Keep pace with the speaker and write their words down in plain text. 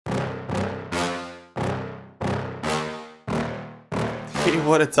Hey,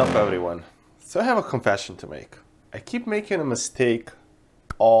 what is up everyone? So I have a confession to make. I keep making a mistake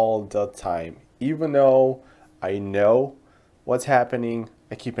all the time. Even though I know what's happening,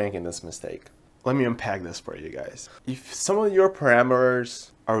 I keep making this mistake. Let me unpack this for you guys. If some of your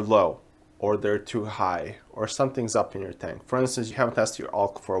parameters are low, or they're too high, or something's up in your tank. For instance, you haven't tested your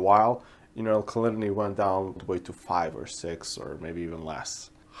alk for a while, your alkalinity went down way to 5 or 6 or maybe even less.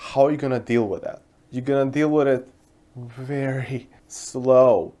 How are you gonna deal with that? You're gonna deal with it very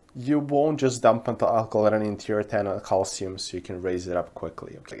slow. You won't just dump alkalinity into your tank of calcium so you can raise it up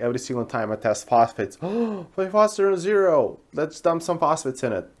quickly. Like every single time I test phosphates, oh, my phosphates are 0. Let's dump some phosphates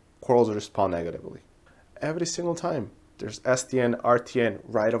in it. Corals respond negatively. Every single time. There's STN, RTN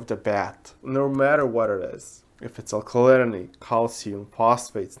right off the bat. No matter what it is. If it's alkalinity, calcium,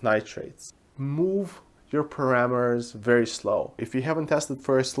 phosphates, nitrates. Move your parameters very slow. If you haven't tested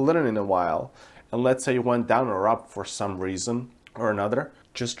for salinity in a while, and let's say you went down or up for some reason or another,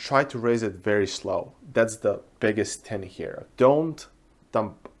 just try to raise it very slow. That's the biggest thing here. Don't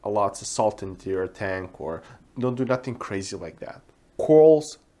dump a lot of salt into your tank or don't do nothing crazy like that.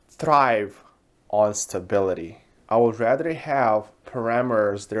 Corals thrive on stability. I would rather have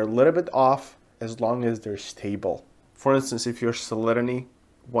parameters that are a little bit off as long as they're stable. For instance, if your salinity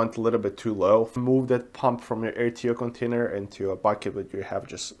went a little bit too low, move that pump from your RTO container into a bucket where you have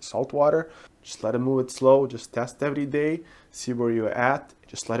just salt water. Just let it move it slow, just test every day, see where you're at,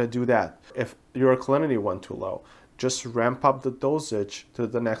 just let it do that. If your alkalinity went too low, just ramp up the dosage to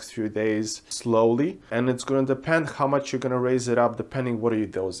the next few days slowly, and it's going to depend how much you're going to raise it up depending what are you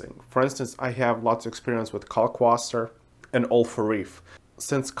dosing. For instance, I have lots of experience with Kalkwasser and Reef.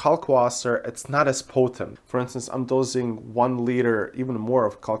 Since Kalkwasser, it's not as potent. For instance, I'm dosing 1 liter, even more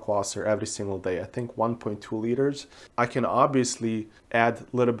of Kalkwasser every single day. I think 1.2 liters. I can obviously add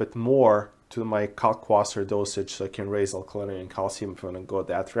a little bit more to my Kalkwasser dosage so I can raise alkalinity and calcium if I want to go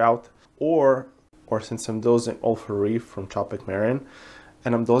that route. Or since I'm dosing Reef from Tropic Marine,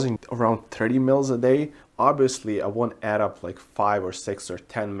 and I'm dosing around 30 mils a day, obviously I won't add up like 5 or 6 or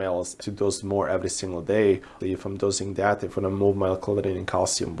 10 mils to dose more every single day. If I'm dosing that, if I'm gonna move my alkalinity and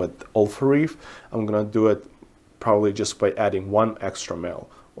calcium. But Reef, I'm gonna do it probably just by adding 1 extra mil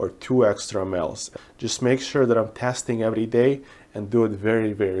or 2 extra mils. Just make sure that I'm testing every day and do it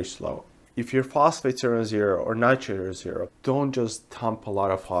very, very slow. If your phosphates are 0 or nitrates are 0, don't just dump a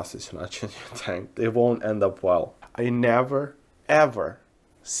lot of phosphates and nitrates in your tank. They won't end up well. I never, ever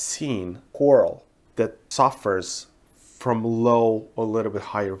seen coral that suffers from low or a little bit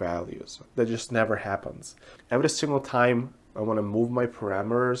higher values. That just never happens. Every single time I want to move my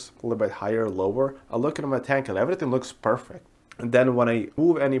parameters a little bit higher or lower, I look at my tank and everything looks perfect. And then when I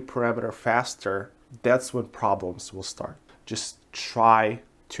move any parameter faster, that's when problems will start. Just try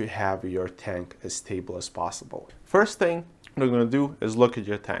to have your tank as stable as possible. First thing we're going to do is look at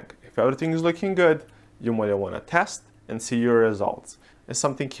your tank. If everything is looking good, you might want to test and see your results. If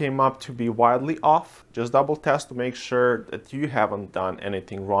something came up to be wildly off, just double test to make sure that you haven't done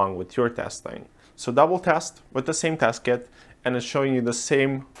anything wrong with your testing. So double test with the same test kit and it's showing you the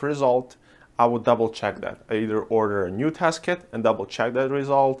same result. I would double check that. I either order a new test kit and double check that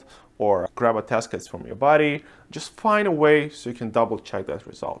result, or grab a test kit from your buddy. Just find a way so you can double check that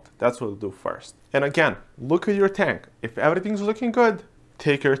result. That's what we'll do first. And again, look at your tank. If everything's looking good,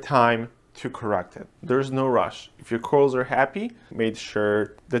 take your time to correct it. There's no rush. If your corals are happy, make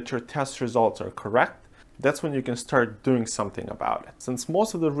sure that your test results are correct. That's when you can start doing something about it. Since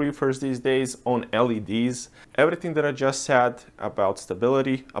most of the reefers these days own LEDs, everything that I just said about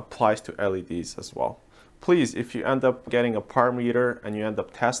stability applies to LEDs as well. Please, if you end up getting a par meter and you end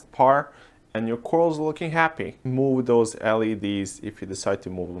up test par and your corals are looking happy, move those LEDs if you decide to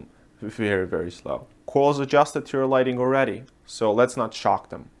move them very, very slow. Corals adjusted to your lighting already, so let's not shock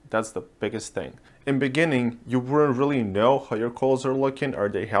them. That's the biggest thing. In beginning, you wouldn't really know how your corals are looking, are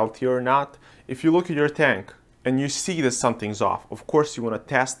they healthy or not. If you look at your tank and you see that something's off, of course you want to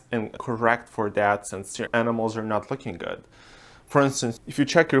test and correct for that since your animals are not looking good. For instance, if you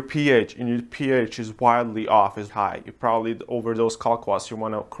check your pH and your pH is wildly off, is high, you probably overdose Kalkwasser, you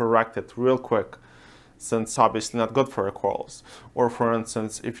want to correct it real quick since obviously not good for your corals. Or for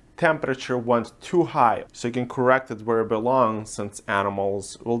instance, if temperature went too high, so you can correct it where it belongs since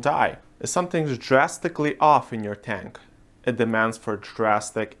animals will die. If something's drastically off in your tank, it demands for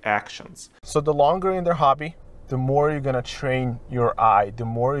drastic actions. So the longer in their hobby, the more you're gonna train your eye, the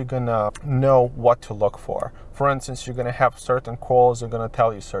more you're gonna know what to look for. For instance, you're gonna have certain corals, they're gonna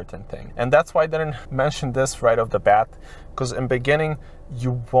tell you certain things. And that's why I didn't mention this right off the bat, because in beginning,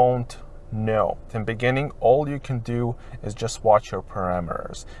 you won't know. In beginning, all you can do is just watch your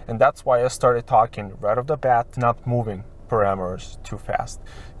parameters. And that's why I started talking right off the bat, not moving parameters too fast.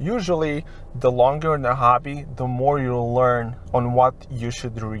 Usually, the longer in the hobby, the more you'll learn on what you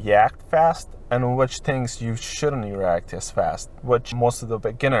should react fast and on which things you shouldn't react as fast, which most of the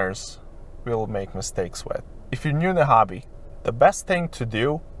beginners will make mistakes with. If you're new in the hobby, the best thing to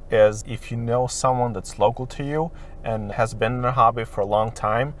do is, if you know someone that's local to you and has been in the hobby for a long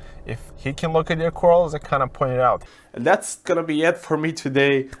time, if he can look at your corals and kind of point it out. And that's gonna be it for me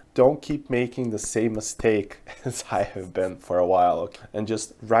today. Don't keep making the same mistake as I have been for a while, okay? And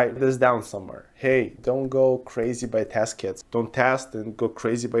just write this down somewhere. Hey, don't go crazy by test kits. Don't test and go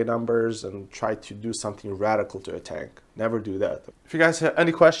crazy by numbers and try to do something radical to a tank. Never do that. If you guys have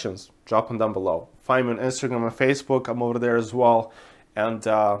any questions, drop them down below. Find me on Instagram and Facebook. I'm over there as well. And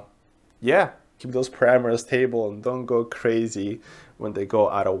yeah, keep those parameters stable and don't go crazy when they go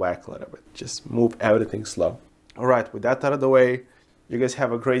out of whack a little bit. Just move everything slow. All right, with that out of the way, you guys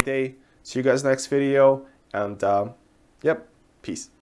have a great day. See you guys next video. And yep, peace.